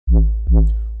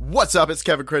What's up? It's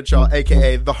Kevin Crenshaw,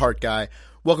 aka The Heart Guy.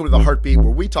 Welcome to The Heartbeat,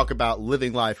 where we talk about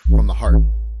living life from the heart.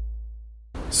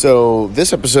 So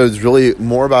this episode is really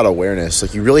more about awareness.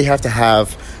 Like, you really have to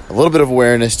have a little bit of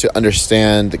awareness to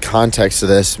understand the context of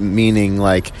this, meaning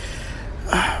like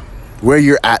where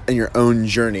you're at in your own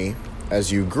journey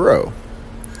as you grow.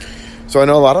 So I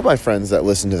know a lot of my friends that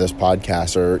listen to this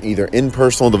podcast are either in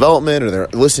personal development or they're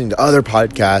listening to other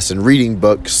podcasts and reading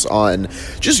books on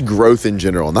just growth in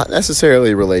general, not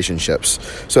necessarily relationships.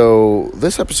 So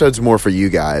this episode's more for you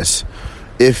guys.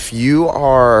 If you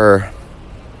are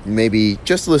maybe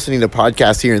just listening to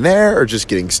podcasts here and there, or just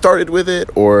getting started with it,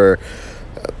 or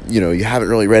you haven't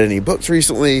really read any books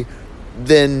recently,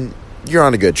 then you're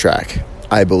on a good track,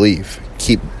 I believe.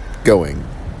 Keep going.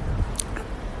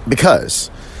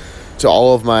 Because to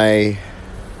all of my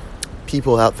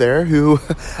people out there who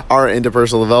are into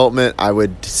personal development, I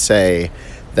would say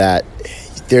that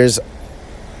there's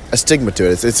a stigma to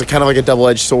it. It's kind of like a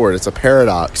double-edged sword. It's a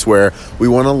paradox where we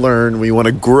want to learn, we want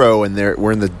to grow, and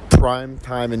we're in the prime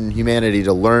time in humanity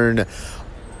to learn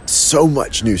so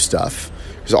much new stuff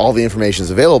because all the information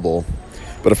is available.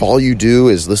 But if all you do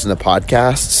is listen to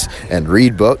podcasts and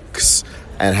read books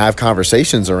and have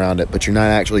conversations around it, but you're not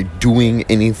actually doing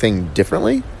anything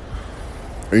differently,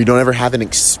 or you don't ever have an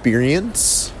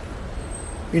experience,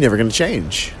 you're never going to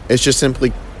change. It's just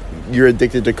simply you're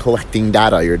addicted to collecting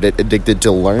data. You're addicted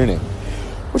to learning,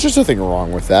 which is nothing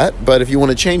wrong with that. But if you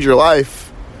want to change your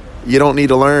life, you don't need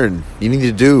to learn. You need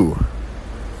to do.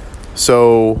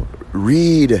 So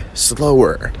read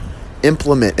slower.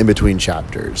 Implement in between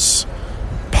chapters.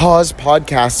 Pause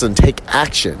podcasts and take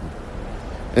action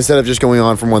instead of just going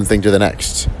on from one thing to the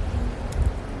next.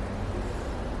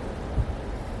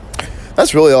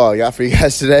 That's really all I got for you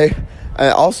guys today.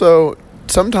 Also,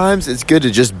 sometimes it's good to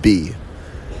just be.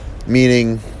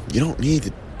 Meaning, you don't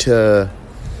need to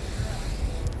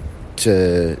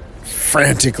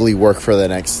frantically work for the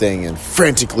next thing and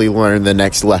frantically learn the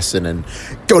next lesson and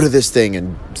go to this thing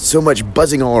and so much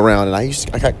buzzing all around. And I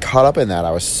got caught up in that.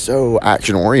 I was so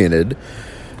action-oriented,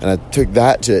 and I took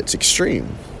that to its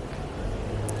extreme.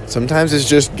 Sometimes it's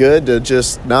just good to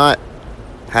just not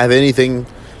have anything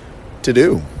to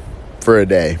do for a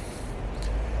day.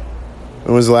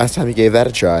 When was the last time you gave that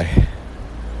a try?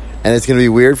 And it's going to be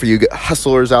weird for you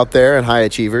hustlers out there and high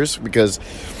achievers because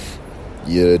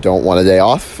you don't want a day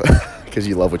off because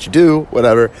you love what you do,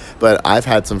 whatever. But I've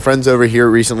had some friends over here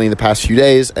recently in the past few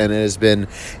days, and it has been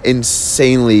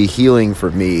insanely healing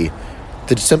for me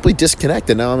to simply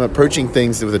disconnect. And now I'm approaching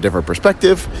things with a different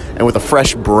perspective and with a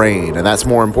fresh brain. And that's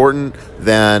more important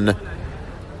than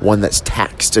one that's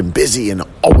taxed and busy and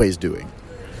always doing.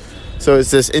 So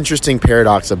it's this interesting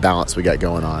paradox of balance we got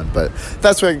going on. But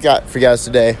that's what I got for you guys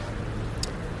today.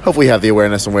 Hopefully you have the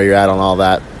awareness on where you're at on all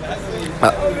that.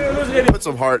 Put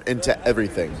some heart into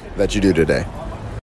everything that you do today.